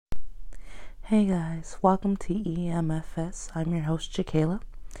Hey guys, welcome to EMFS. I'm your host, Jakayla,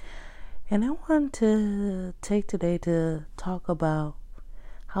 and I want to take today to talk about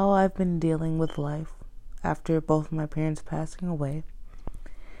how I've been dealing with life after both of my parents passing away.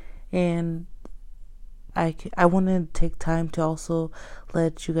 And I want to take time to also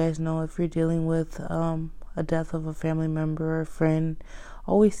let you guys know if you're dealing with a death of a family member or a friend,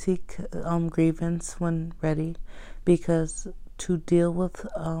 always seek grievance when ready, because to deal with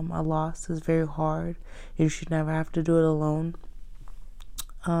a loss is very hard. You should never have to do it alone.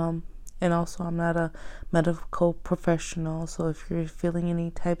 And also, I'm not a medical professional, so if you're feeling any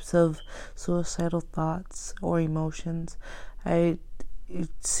types of suicidal thoughts or emotions, I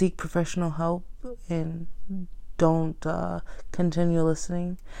seek professional help and don't continue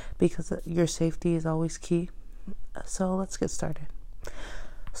listening, because your safety is always key. So let's get started.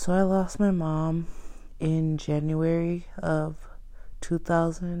 So I lost my mom in January of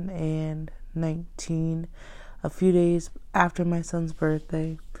 2019, a few days after my son's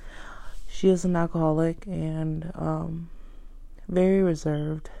birthday. She is an alcoholic and very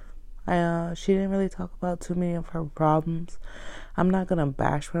reserved. She didn't really talk about too many of her problems. I'm not gonna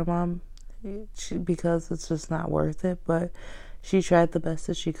bash my mom because it's just not worth it, but she tried the best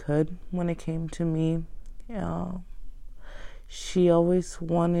that she could when it came to me. She always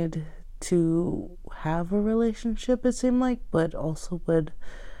wanted to have a relationship, it seemed like, but also would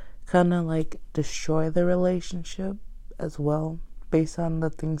kind of like destroy the relationship as well, based on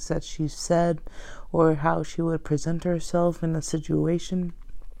the things that she said or how she would present herself in a situation.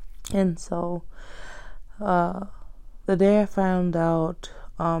 And so the day I found out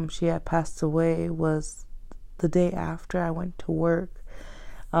she had passed away was the day after I went to work.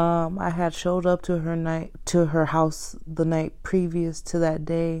 I had showed up to her house the night previous to that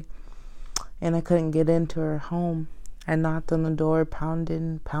day, and I couldn't get into her home. I knocked on the door,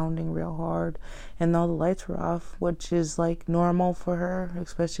 pounding real hard, and all the lights were off, which is like normal for her,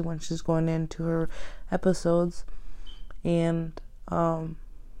 especially when she's going into her episodes. And I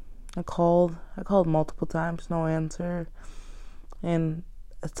called multiple times, no answer, and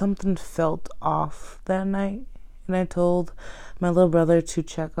something felt off that night. And I told my little brother to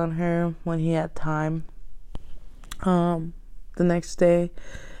check on her when he had time the next day.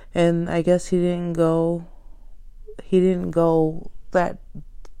 And I guess he didn't go that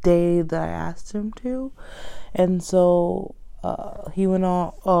day that I asked him to. And so he went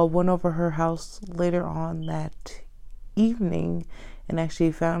over her house later on that evening and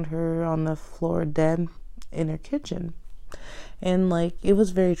actually found her on the floor dead in her kitchen. And like, it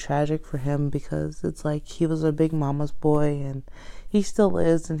was very tragic for him, because it's like he was a big mama's boy, and he still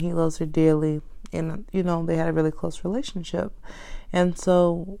is, and he loves her dearly. And, you know, they had a really close relationship. And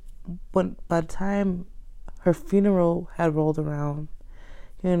so by the time her funeral had rolled around,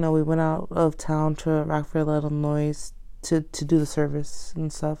 you know, we went out of town to Rockville, Illinois to do the service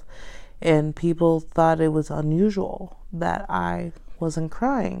and stuff. And people thought it was unusual that I wasn't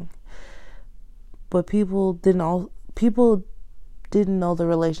crying. But people didn't know the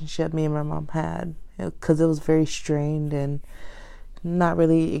relationship me and my mom had, because it was very strained and not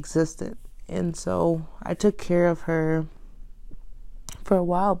really existent. And so I took care of her for a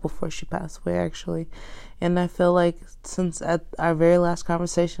while before she passed away, actually. And I feel like since at our very last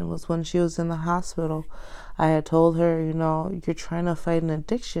conversation was when she was in the hospital, I had told her, you know, you're trying to fight an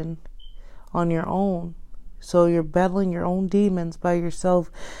addiction on your own. So you're battling your own demons by yourself,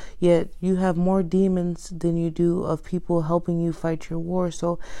 yet you have more demons than you do of people helping you fight your war.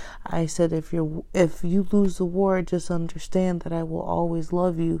 So I said, if you lose the war, just understand that I will always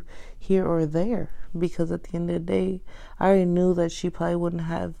love you here or there. Because at the end of the day, I already knew that she probably wouldn't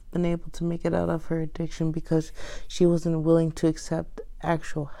have been able to make it out of her addiction, because she wasn't willing to accept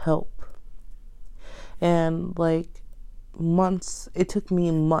actual help. And like, it took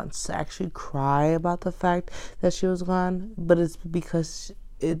me months to actually cry about the fact that she was gone, but it's because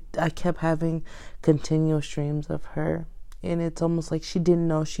I kept having continuous dreams of her, and it's almost like she didn't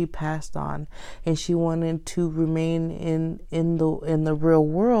know she passed on, and she wanted to remain in the real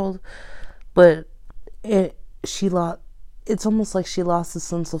world, but it's almost like she lost the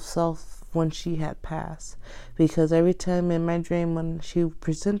sense of self when she had passed, because every time in my dream when she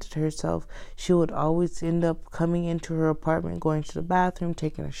presented herself, she would always end up coming into her apartment, going to the bathroom,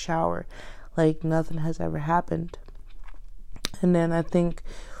 taking a shower, like nothing has ever happened. And then I think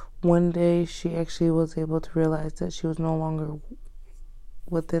one day she actually was able to realize that she was no longer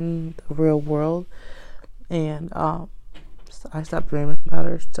within the real world, and I stopped dreaming about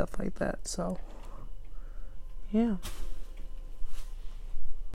her, stuff like that. So yeah.